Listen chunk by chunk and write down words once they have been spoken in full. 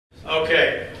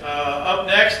Okay, up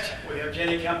next we have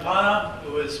Jenny Campana,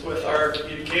 who is with our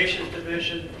communications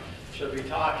division. She'll be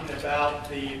talking about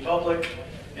the public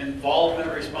involvement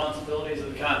responsibilities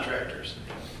of the contractors.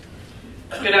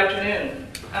 Good afternoon.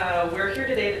 We're here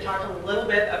today to talk a little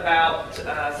bit about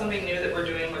something new that we're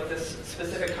doing with this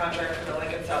specific contract for the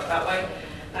Lincoln South Beltway.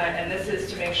 And this is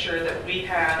to make sure that we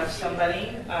have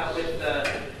somebody with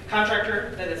the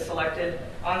contractor that is selected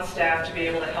on staff to be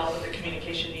able to help with the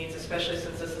communication needs, especially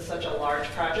since this is such a large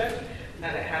project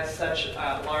and it has such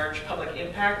large public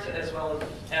impact as well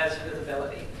as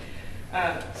visibility.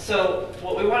 So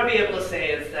what we want to be able to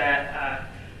say is that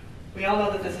we all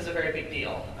know that this is a very big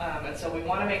deal, and so we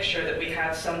want to make sure that we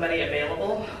have somebody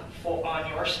available on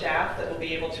your staff that will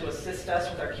be able to assist us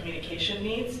with our communication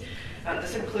needs.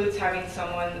 This includes having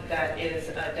someone that is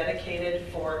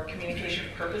dedicated for communication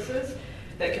purposes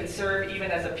that can serve even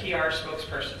as a PR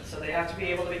spokesperson. So they have to be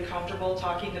able to be comfortable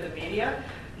talking to the media.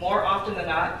 More often than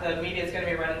not, the media is going to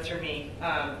be running through me,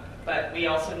 but we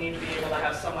also need to be able to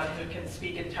have someone who can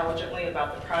speak intelligently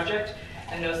about the project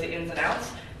and knows the ins and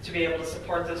outs to be able to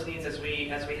support those needs as we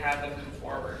have them come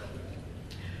forward.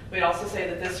 We'd also say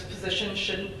that this position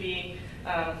shouldn't be,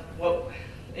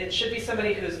 it should be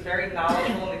somebody who's very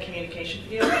knowledgeable in the communication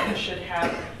field and should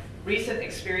have recent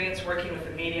experience working with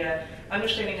the media,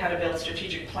 understanding how to build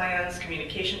strategic plans,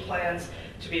 communication plans,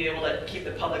 to be able to keep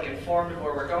the public informed of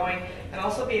where we're going, and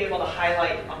also be able to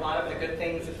highlight a lot of the good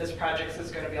things that this project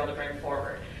is going to be able to bring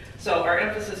forward. So our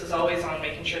emphasis is always on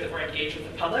making sure that we're engaged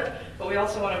with the public, but we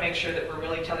also want to make sure that we're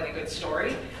really telling a good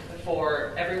story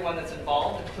for everyone that's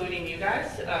involved, including you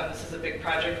guys. This is a big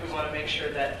project. We want to make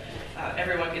sure that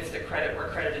everyone gets the credit where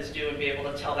credit is due and be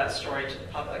able to tell that story to the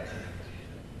public.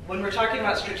 When we're talking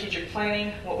about strategic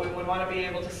planning, what we would want to be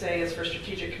able to say is for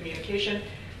strategic communication,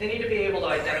 they need to be able to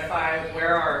identify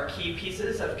where are key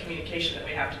pieces of communication that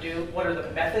we have to do, what are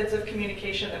the methods of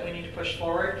communication that we need to push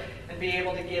forward, and be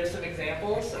able to give some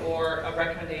examples or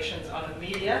recommendations on the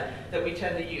media that we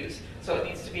tend to use. So it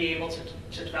needs to be able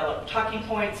to develop talking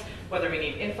points, whether we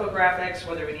need infographics,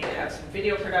 whether we need to have some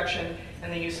video production,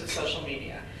 and the use of social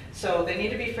media. So they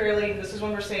need to be fairly, this is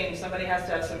when we're saying somebody has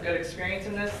to have some good experience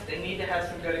in this, they need to have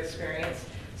some good experience,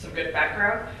 some good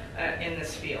background in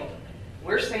this field.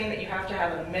 We're saying that you have to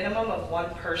have a minimum of one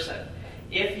person.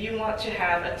 If you want to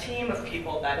have a team of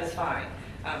people, that is fine.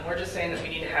 We're just saying that we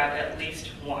need to have at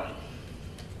least one.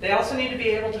 They also need to be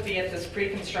able to be at this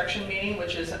pre-construction meeting,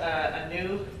 which is a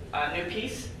new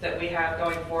piece that we have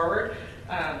going forward.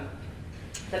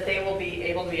 That they will be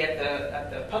able to be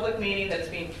at the public meeting that's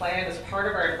being planned as part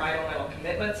of our environmental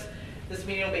commitments. This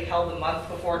meeting will be held a month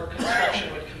before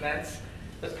construction would commence.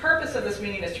 The purpose of this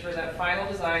meeting is to present final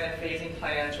design and phasing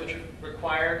plans, which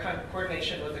require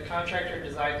coordination with the contractor and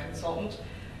design consultant.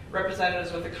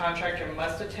 Representatives with the contractor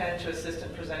must attend to assist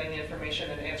in presenting the information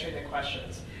and answering the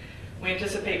questions. We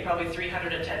anticipate probably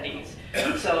 300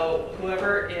 attendees. So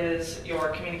whoever is your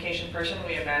communication person,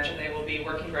 we imagine they will be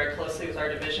working very closely with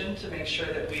our division to make sure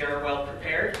that we are well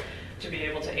prepared to be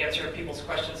able to answer people's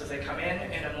questions as they come in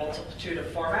a multitude of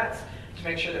formats to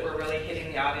make sure that we're really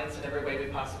hitting the audience in every way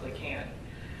we possibly can.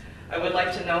 I would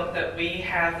like to note that we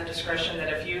have the discretion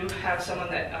that if you have someone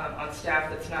that on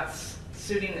staff that's not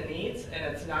suiting the needs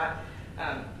and it's not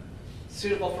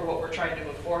suitable for what we're trying to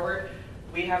move forward,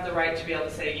 we have the right to be able to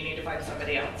say you need to find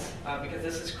somebody else because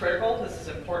this is critical, this is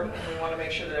important, and we want to make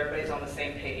sure that everybody's on the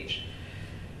same page.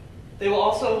 They will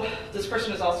also, this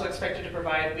person is also expected to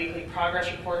provide weekly progress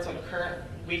reports on current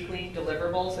weekly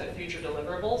deliverables and future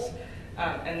deliverables,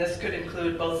 and this could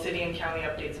include both city and county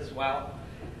updates as well.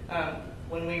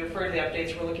 When we refer to the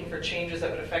updates, we're looking for changes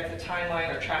that would affect the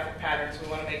timeline or traffic patterns. We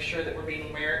want to make sure that we're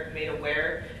being made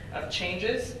aware of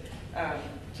changes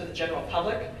to the general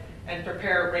public, and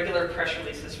prepare regular press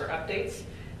releases for updates,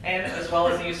 and as well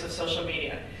as the use of social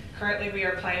media. Currently, we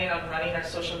are planning on running our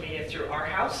social media through our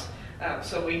house,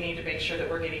 so we need to make sure that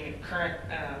we're getting current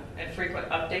and frequent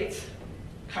updates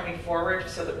coming forward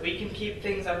so that we can keep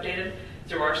things updated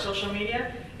through our social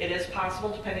media. It is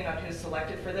possible, depending on who's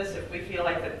selected for this, if we feel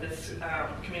like that this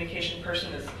communication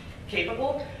person is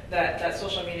capable, that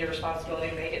social media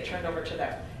responsibility may get turned over to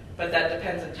them. But that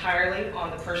depends entirely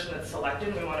on the person that's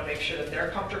selected. We want to make sure that they're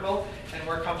comfortable and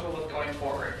we're comfortable with going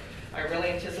forward. I really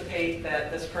anticipate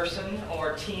that this person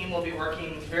or team will be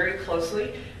working very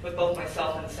closely with both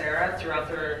myself and Sarah throughout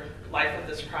their life of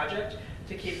this project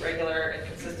to keep regular and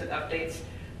consistent updates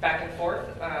back and forth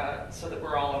so that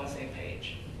we're all on the same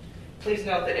page. Please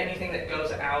note that anything that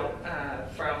goes out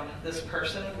from this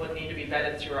person would need to be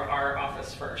vetted through our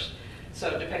office first.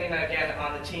 So depending again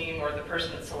on the team or the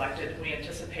person that's selected, we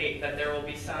anticipate that there will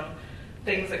be some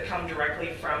things that come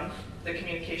directly from the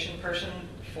communication person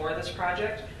for this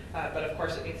project, but of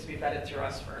course it needs to be vetted through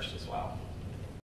us first as well.